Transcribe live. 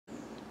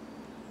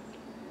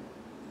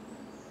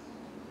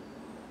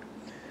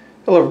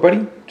Hello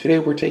everybody, today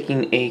we're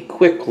taking a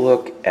quick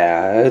look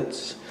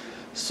at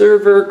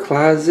server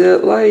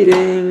closet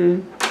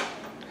lighting.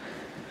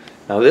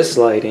 Now this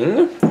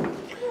lighting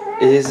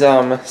is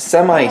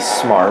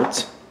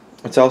semi-smart,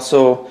 it's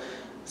also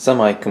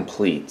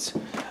semi-complete,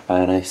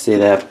 and I say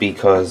that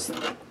because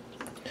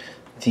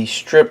the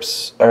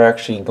strips are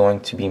actually going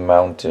to be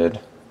mounted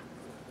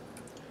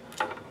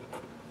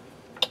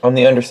on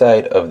the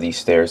underside of these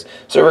stairs.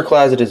 Server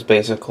closet is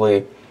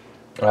basically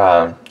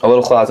a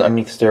little closet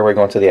underneath the stairway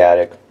going to the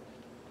attic,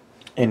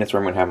 and it's where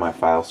I'm going to have my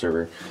file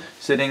server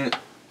sitting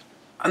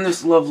on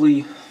this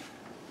lovely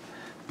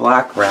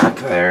black rack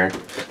there.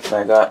 So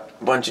I got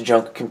a bunch of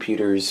junk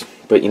computers,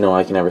 but you know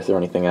I can never throw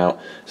anything out.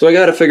 So I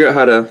got to figure out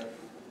how to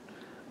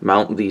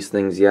mount these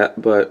things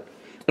yet, but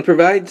it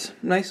provides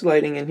nice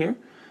lighting in here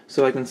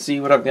so I can see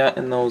what I've got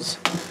in those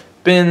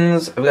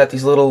bins. I've got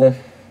these little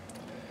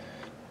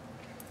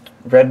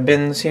red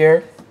bins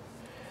here,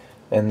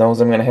 and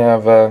those I'm going to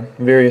have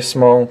various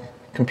small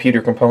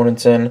computer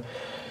components in.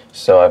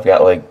 So I've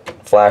got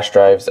like flash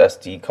drives,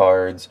 SD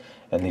cards,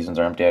 and these ones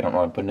are empty. I don't know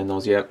what I'm putting in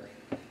those yet.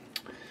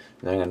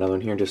 And I got another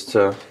one here just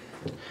to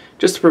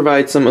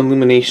provide some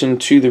illumination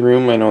to the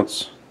room. I know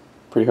it's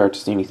pretty hard to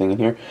see anything in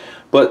here,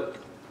 but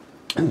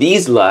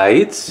these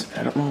lights,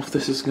 I don't know if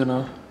this is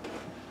gonna,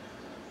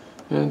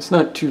 it's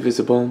not too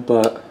visible,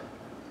 but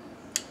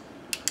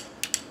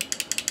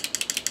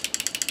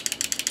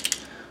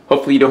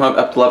hopefully you don't have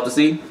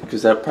epilepsy,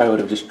 because that probably would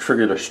have just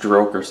triggered a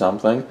stroke or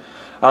something.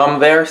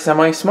 They're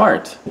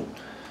semi-smart.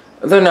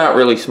 They're not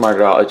really smart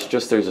at all, it's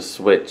just there's a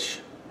switch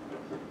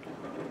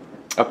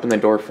up in the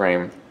door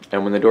frame,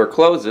 and when the door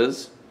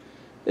closes,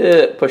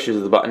 it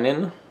pushes the button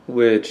in,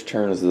 which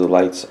turns the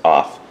lights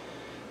off,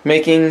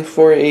 making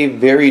for a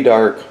very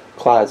dark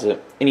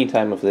closet any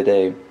time of the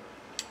day.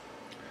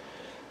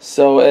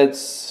 So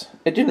it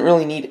didn't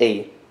really need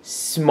a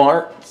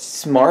smart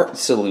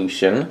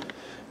solution,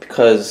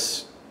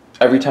 because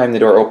every time the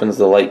door opens,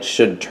 the light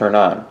should turn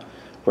on.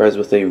 Whereas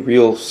with a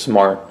real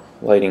smart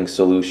lighting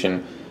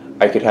solution,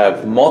 I could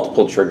have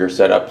multiple triggers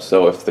set up,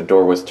 so if the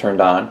door was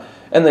turned on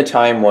and the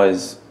time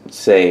was,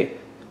 say,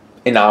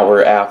 an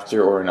hour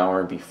after or an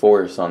hour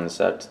before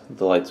sunset,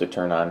 the lights would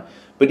turn on.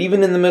 But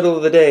even in the middle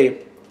of the day,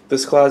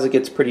 this closet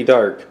gets pretty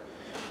dark,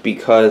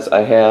 because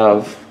I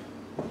have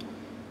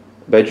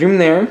a bedroom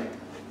there.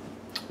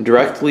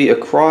 Directly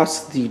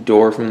across the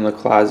door from the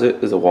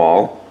closet is a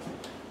wall,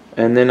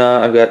 and then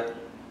I've got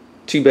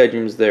two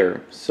bedrooms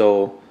there,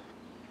 so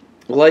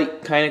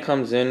light kind of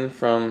comes in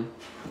from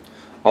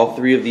all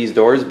three of these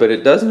doors, but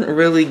it doesn't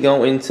really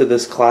go into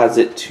this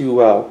closet too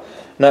well.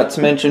 Not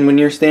to mention, when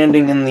you're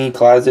standing in the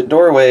closet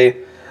doorway,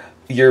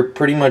 you're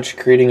pretty much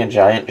creating a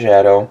giant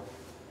shadow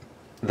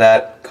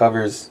that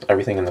covers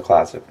everything in the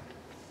closet.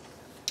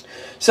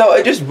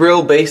 So just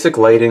real basic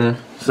lighting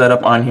set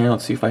up on here.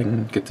 Let's see if I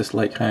can get this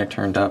light kind of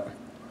turned up.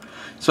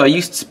 So I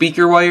used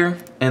speaker wire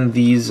and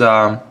these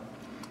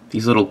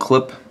little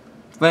clip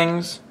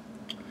things.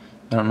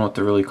 I don't know what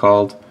they're really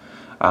called,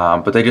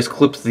 but they just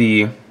clip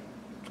the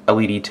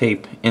LED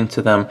tape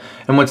into them.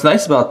 And what's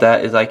nice about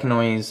that is I can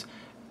always,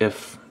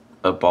 if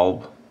a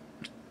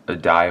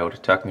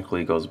diode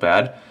technically goes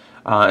bad,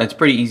 it's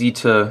pretty easy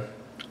to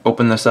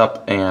open this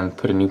up and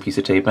put a new piece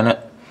of tape in it.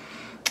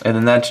 And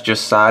then that's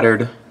just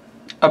soldered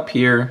up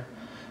here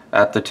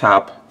at the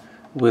top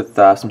with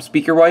some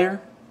speaker wire.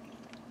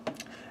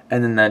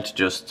 And then that's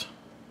just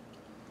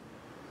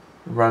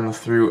run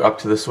through up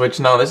to the switch.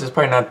 Now this is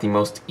probably not the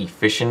most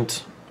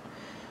efficient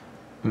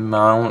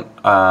mount,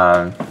 what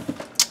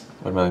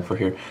am I looking for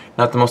here?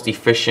 Not the most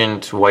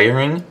efficient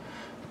wiring,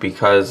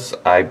 because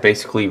I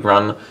basically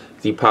run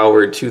the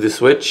power to the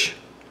switch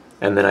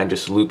and then I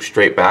just loop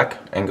straight back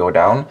and go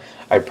down.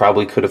 I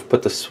probably could have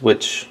put the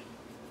switch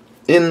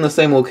in the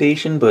same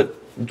location but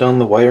done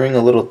the wiring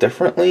a little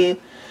differently,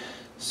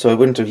 so I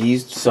wouldn't have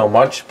used so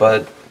much,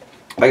 but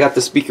I got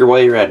the speaker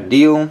wire at a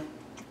deal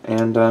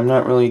and I'm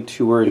not really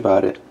too worried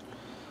about it.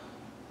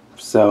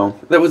 So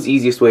that was the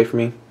easiest way for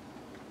me.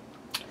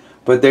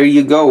 But there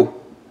you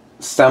go.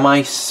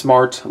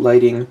 Semi-smart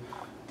lighting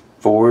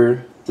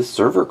for the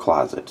server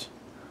closet.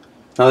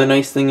 Now the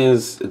nice thing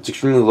is it's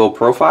extremely low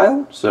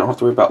profile, so I don't have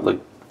to worry about like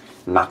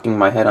knocking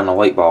my head on a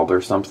light bulb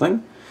or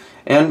something.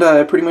 And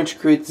it pretty much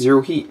creates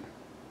zero heat.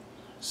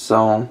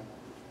 So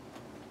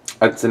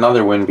that's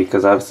another win,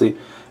 because obviously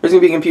there's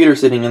going to be a computer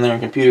sitting in there,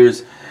 and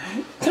computers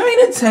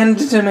kind of tend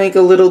to make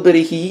a little bit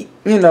of heat,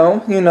 you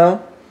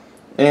know.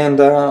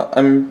 And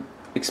I'm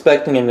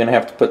expecting I'm going to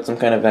have to put some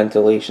kind of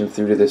ventilation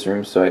through to this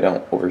room so I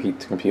don't overheat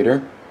the computer,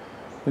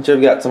 which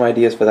I've got some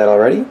ideas for that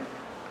already.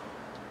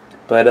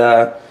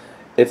 But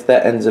if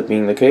that ends up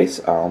being the case,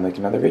 I'll make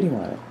another video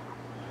on it.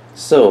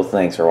 So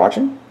thanks for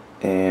watching,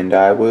 and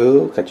I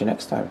will catch you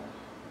next time.